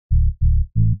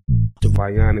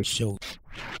Bionic Show.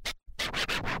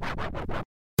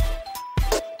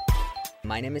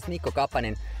 My name is Nico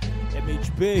Kapanen.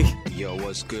 MHB. Yo,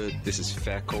 what's good? This is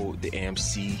Fako, the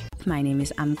MC. My name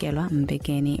is Amkelwa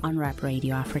Mbekeni on Rap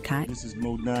Radio Africa. This is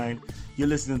Mode 9. You're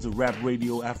listening to Rap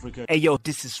Radio Africa. Hey yo,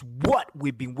 this is what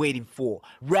we've been waiting for.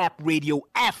 Rap Radio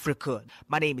Africa.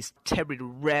 My name is Terry the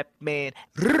Rap Man.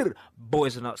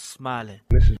 Boys are not smiling.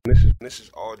 This is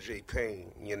RJ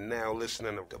Payne. You're now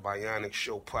listening to the Bionic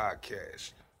Show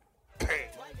podcast. Payne.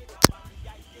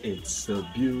 It's a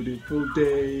beautiful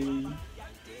day.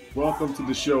 Welcome to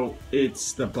the show.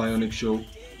 It's the Bionic Show.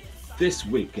 This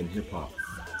week in hip hop.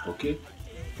 Okay?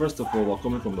 First of all, we're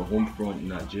coming from the home front,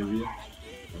 Nigeria.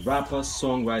 Rapper,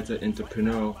 songwriter,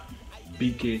 entrepreneur,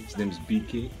 BK. His name is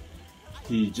BK.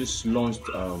 He just launched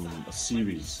a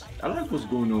series. I like what's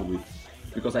going on with,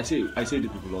 because I say to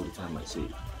people all the time. I say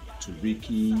to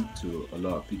Ricky, to a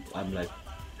lot of people. I'm like,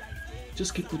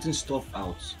 just keep putting stuff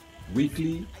out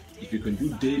weekly. If you can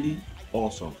do daily,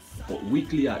 awesome. But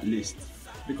weekly at least.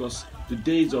 Because the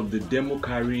days of the demo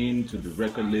carrying to the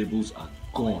record labels are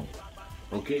gone.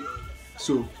 Okay?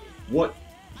 So what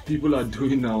people are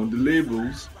doing now, the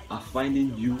labels are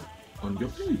finding you on your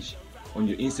page, on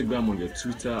your Instagram, on your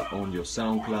Twitter, on your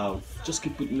SoundCloud. Just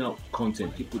keep putting out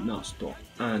content, keep putting out stuff.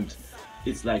 And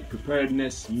it's like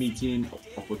preparedness meeting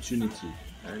opportunity.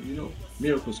 And you know,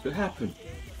 miracles could happen.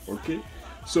 Okay?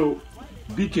 So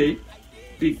BK,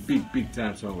 big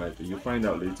time songwriter. You'll find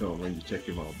out later on when you check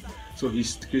him out. So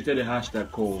he's created a hashtag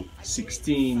called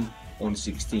 16 on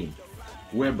 16,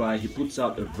 whereby he puts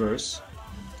out a verse.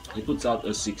 He puts out a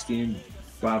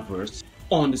 16-bar verse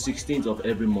on the 16th of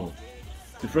every month.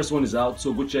 The first one is out,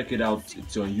 so go check it out.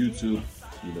 It's on YouTube,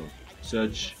 you know,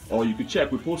 search, or you could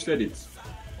check. We posted it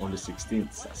on the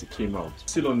 16th as it came out.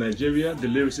 Still on Nigeria, the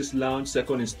Lyricist Lounge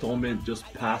second installment just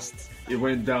passed. It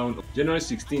went down January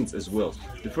 16th as well.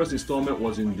 The first installment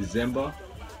was in December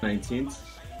 19th.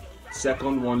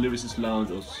 Second one, Lyricist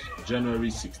Lounge, was January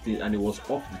 16th, and it was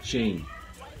off the chain.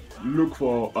 Look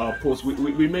for our post.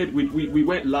 We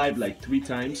went live like 3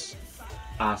 times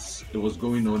as it was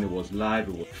going on. It was live.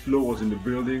 Flo was in the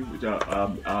building, which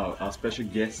our special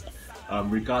guest.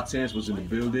 Ricard Tense was in the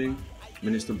building.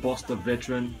 Minister Buster,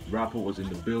 veteran rapper, was in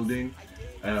the building.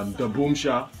 The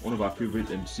Boomsha, one of our favorite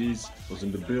MCs, was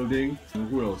in the building. And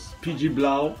who else? PG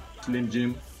Blau, Slim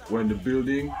Jim were in the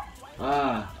building.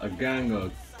 A gang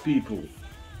of people.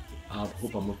 I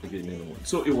hope I'm not forgetting anyone.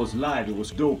 So it was live, it was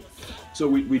dope. So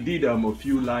we did a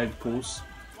few live posts,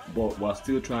 but we're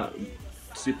still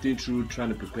sifting through, trying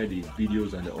to prepare the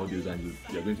videos and the audios, and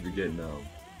you're going to be getting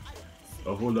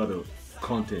a whole lot of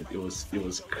content. It was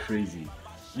crazy.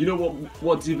 You know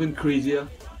what's even crazier?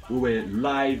 We were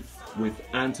live with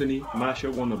Anthony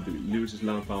Marshall, one of the Lyricist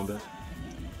Lounge founder.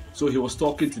 So he was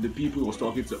talking to the people, he was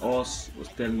talking to us, he was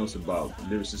telling us about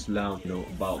Lyricist Lounge, you know,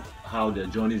 about how their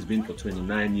journey has been for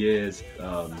 29 years,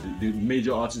 the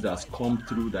major artists that has come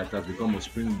through that has become a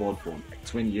springboard from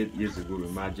 28 years ago.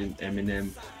 Imagine Eminem,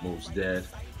 Mos Def,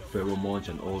 Pharoah Monch,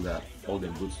 and all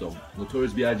them good stuff.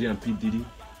 Notorious B.I.G. and P. Diddy.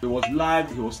 He was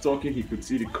live, he was talking, he could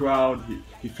see the crowd,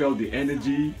 he felt the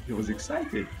energy, he was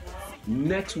excited.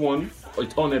 Next one,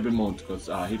 it's on every month because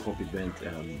our hip hop event,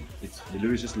 it's the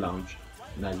Lyricist Lounge.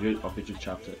 Nigeria official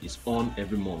chapter is on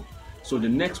every month. So the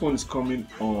next one is coming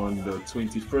on the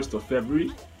 21st of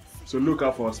February. So look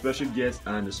out for a special guest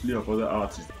and a slew of other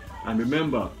artists. And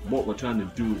remember, what we're trying to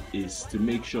do is to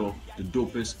make sure the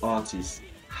dopest artists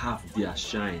have their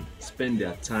shine, spend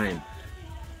their time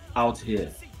out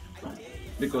here.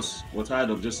 Because we're tired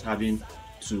of just having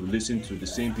to listen to the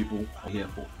same people we're here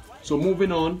for. So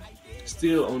moving on,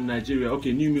 still on Nigeria.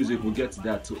 Okay, new music, we'll get to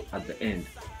that too at the end.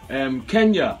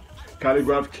 Kenya.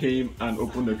 Calligraph came and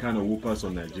opened a kind of whoopers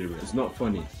on Nigeria. It's not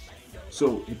funny.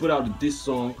 So he put out this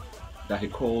song that he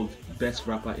called Best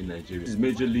Rapper in Nigeria. His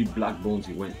Major League Black Bones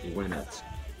he went at.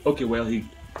 Okay, well,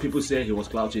 people say he was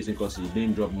cloud chasing because he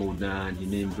name dropped Mode 9, he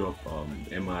name dropped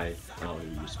MI,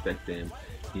 we respect them.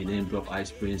 He name dropped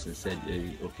Ice Prince and said,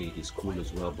 hey, okay, he's cool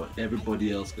as well, but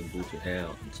everybody else can go to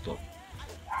hell and stuff.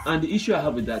 And the issue I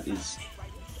have with that is,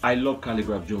 I love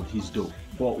Calligraph Jones, he's dope.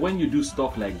 But when you do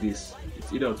stuff like this,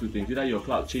 it's either 2 things. Either you're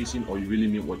cloud chasing or you really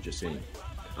mean what you're saying.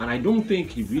 And I don't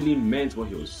think he really meant what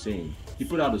he was saying. He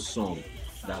put out a song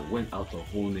that went out to a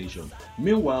whole nation.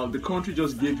 Meanwhile, the country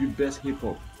just gave you Best Hip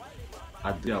Hop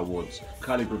at the awards.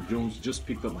 Calligraph Jones just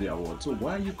picked up the award. So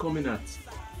why are you coming at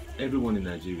everyone in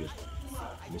Nigeria?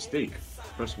 Mistake.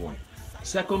 First one.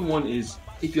 Second one is,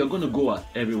 if you're going to go at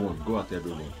everyone,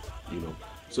 you know.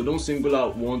 So don't single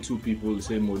out 1, 2 people and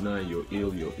say, Mode 9, you're ill.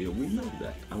 We know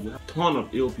that. And we have a ton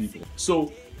of ill people.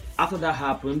 So after that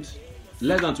happened,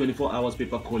 less than 24 hours,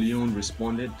 Paper Corleone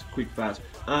responded quick, fast,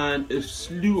 and a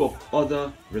slew of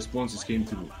other responses came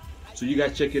through. So you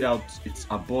guys check it out. It's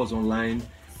a buzz online.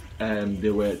 They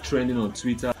were trending on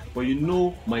Twitter. But you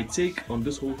know my take on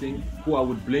this whole thing, who I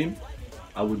would blame?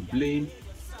 I would blame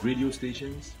radio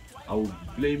stations, I would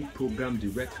blame program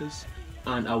directors,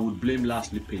 and I would blame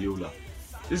lastly Payola.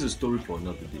 This is a story for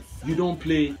another day. You don't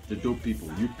play the dope people,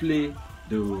 you play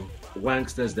the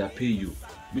wanksters that pay you,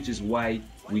 which is why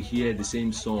we hear the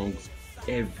same songs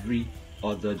every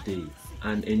other day,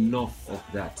 and enough of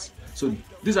that. So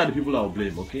these are the people I'll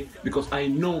blame, okay? Because I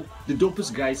know the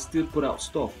dopest guys still put out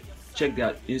stuff. Check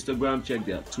their Instagram, check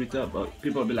their Twitter, but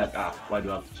people will be like, why do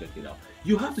I have to check it out?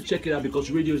 You have to check it out because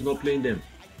radio is not playing them.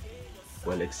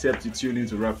 Well, except you tune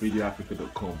into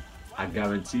rapradioafrica.com. I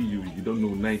guarantee you, you don't know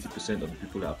 90% of the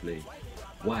people that are playing.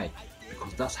 Why?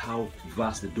 Because that's how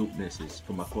vast the dopeness is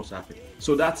from across Africa.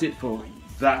 So that's it for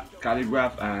that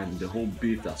calligraph and the whole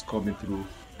beat that's coming through.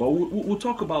 But we'll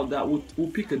talk about that.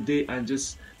 We'll pick a day and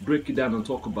just break it down and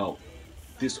talk about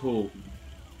this whole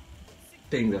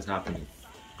thing that's happening.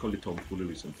 Call it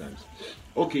tomfoolery sometimes.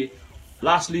 Okay,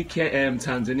 lastly,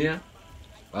 Tanzania.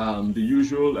 The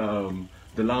usual,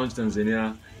 the Lounge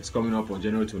Tanzania is coming up on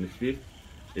January 25th.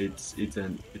 It's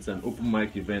an open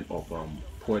mic event of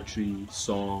poetry,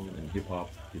 song, and hip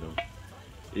hop. You know,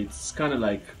 it's kind of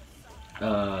like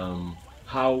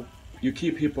how you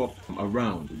keep hip hop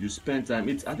around. You spend time.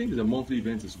 I think it's a monthly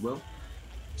event as well.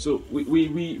 So we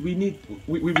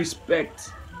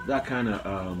respect that kind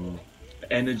of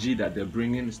energy that they're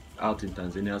bringing out in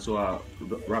Tanzania. So our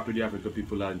Rap Radio Africa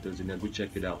people out in Tanzania, go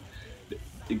check it out.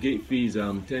 The gate fee is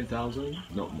 10,000,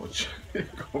 not much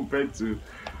compared to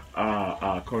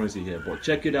our currency here, but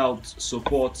check it out.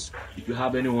 Support. If you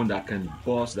have anyone that can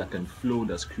boss, that can flow,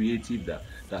 that's creative,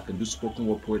 that can do spoken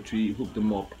word poetry, hook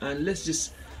them up, and let's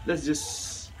just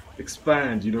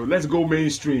expand. You know, let's go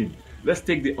mainstream. Let's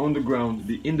take the underground,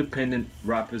 the independent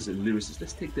rappers and lyricists.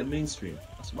 Let's take them mainstream.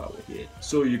 That's why we're here.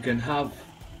 So you can have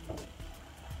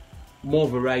more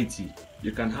variety.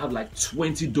 You can have like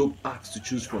 20 dope acts to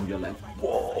choose from. You're like,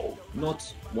 whoa, not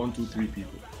 1, 2, 3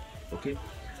 people. Okay.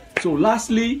 So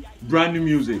lastly, brand new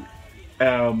music.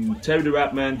 Terry the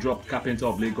Rap Man dropped Carpenter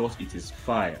of Lagos. It is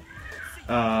fire.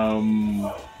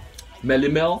 Melimel,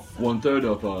 1/3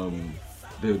 of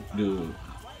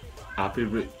our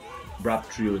favorite rap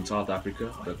trio in South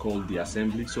Africa. They're called The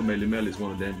Assembly. So Melimel is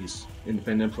one of them. His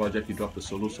independent project. He dropped a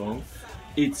solo song.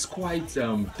 It's quite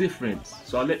different.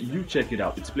 So I'll let you check it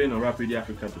out. It's playing on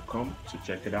rapradioafrica.com. So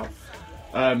check it out.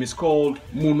 It's called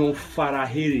Muno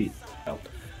Farahiri.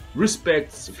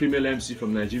 Respect, female MC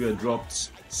from Nigeria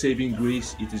dropped Saving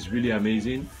Grace. It is really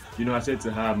amazing. You know, I said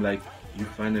to her, I'm like, you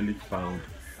finally found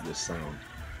your sound.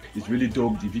 It's really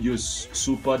dope. The video is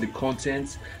super. The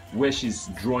content, where she's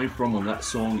drawing from on that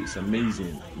song, is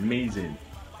amazing. Amazing.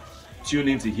 Tune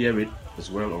in to hear it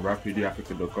as well on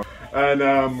rapradioafrica.com.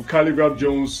 And Calligraph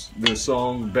Jones, the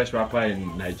song Best Rapper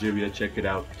in Nigeria, check it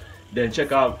out. Then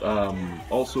check out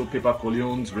also Paper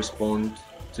Corleone's Respond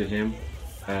to him,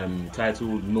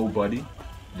 titled Nobody.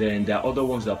 Then there are other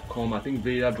ones that have come. I think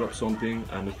Vader dropped something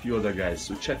and a few other guys.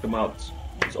 So check them out.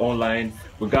 It's online.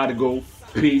 We gotta go.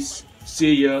 Peace.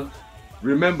 See ya.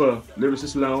 Remember,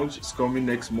 Lyricist Lounge is coming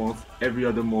next month, every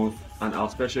other month, and our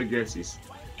special guest is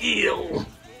ill.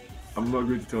 I'm not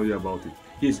going to tell you about it.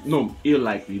 He's ill,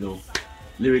 like, you know,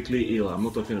 lyrically ill. I'm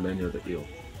not talking about any other ill.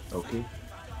 Okay.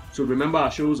 So remember,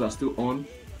 our shows are still on.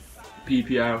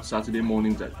 PPR Saturday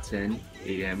mornings at 10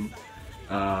 a.m.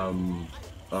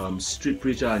 Street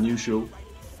Preacher, a new show,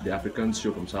 the African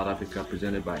show from South Africa,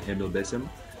 presented by Hemel Besem.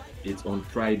 It's on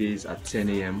Fridays at 10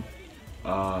 a.m.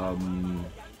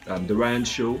 The Ryan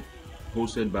Show,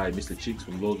 hosted by Mr. Chicks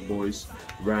from Lost Boys,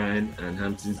 Ryan and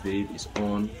Hamptons Dave, is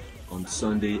on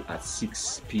Sunday at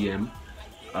 6 p.m.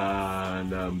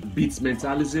 And Beats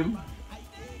Mentalism,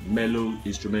 mellow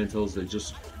instrumentals that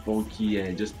just funky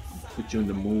and just put you in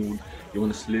the mood. You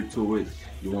want to slip to it,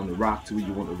 you want to rock to it,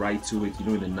 you want to write to it. You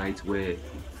know, in the night where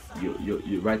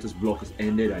your writer's block has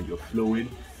ended and you're flowing.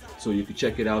 So you can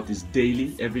check it out. It's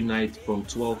daily, every night from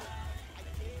 12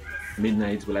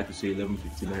 midnight, we like to say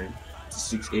 11:59 to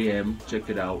 6 a.m. Check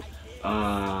it out.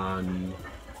 And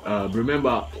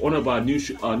remember, one of our new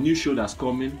show that's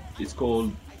coming, it's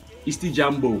called Easty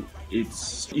Jambo.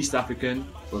 It's East African.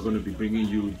 We're going to be bringing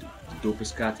you the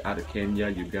dopest cat out of Kenya,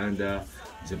 Uganda,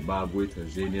 Zimbabwe,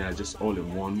 Tanzania, just all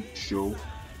in one show.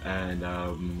 And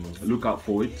look out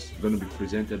for it. It's going to be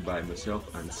presented by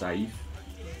myself and Saif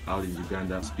out in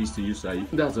Uganda. Peace to you, Saif.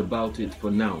 That's about it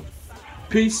for now.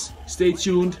 Peace. Stay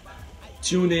tuned.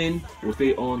 Tune in. We'll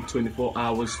stay on 24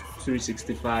 hours,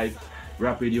 365.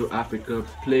 Rap Radio Africa,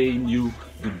 playing you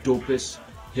the dopest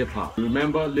hip hop.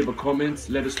 Remember, leave a comment,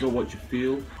 let us know what you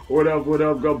feel. What up,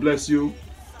 God bless you.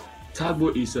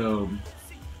 Tagbo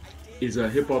is a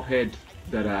hip hop head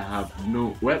that I have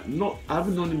known. Well, I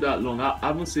haven't known him that long. I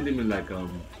haven't seen him in like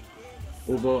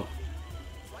over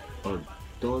a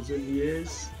dozen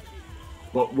years.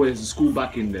 But went to school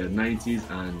back in the 90s,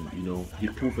 and you know, he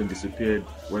poof and disappeared,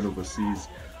 went overseas.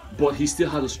 But he still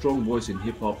has a strong voice in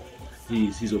hip hop.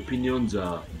 His opinions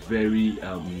are very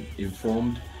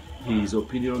informed. His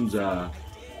opinions are,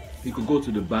 he could go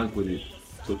to the bank with it.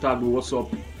 So Tagbo, what's up?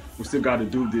 We still got to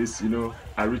do this, you know.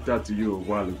 I reached out to you a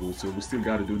while ago, so we still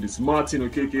got to do this. Martin,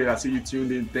 okay, I see you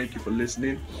tuned in. Thank you for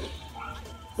listening.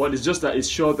 But it's just that it's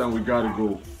short and we got to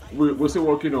go. We're still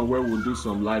working on where we'll do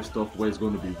some live stuff where it's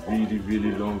going to be really,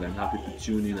 really long, and have people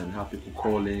tune in and have people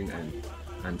calling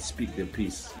and speak their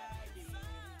piece.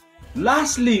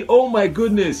 Lastly, oh my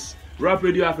goodness, Rap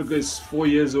Radio Africa is 4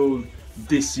 years old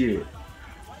this year.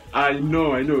 I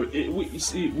know.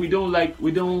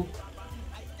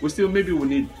 We still, maybe we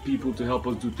need people to help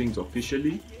us do things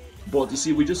officially. But you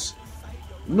see, we just,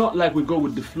 not like we go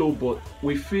with the flow, but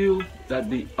we feel that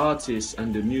the artist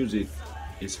and the music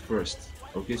is first.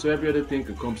 Okay, so every other thing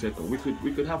could come second. We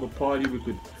could have a party. We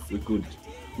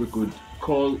could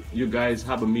call you guys,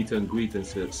 have a meet and greet,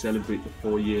 and celebrate the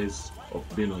 4 years of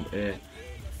being on air,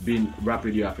 being Rap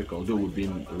Radio Africa. Although we've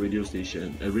been a radio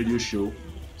show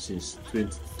since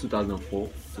 2004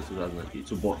 to 2008.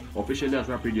 So, but officially as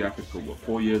Rap Radio Africa, we're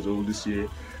 4 years old this year.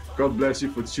 God bless you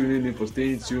for tuning in, for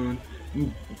staying tuned.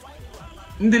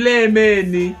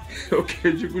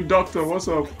 Okay, Juku Doctor, what's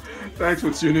up? Thanks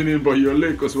for tuning in, but you're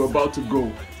late because we're about to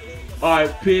go.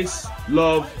 Alright, peace,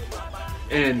 love,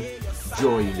 and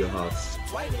joy in your hearts.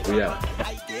 We out.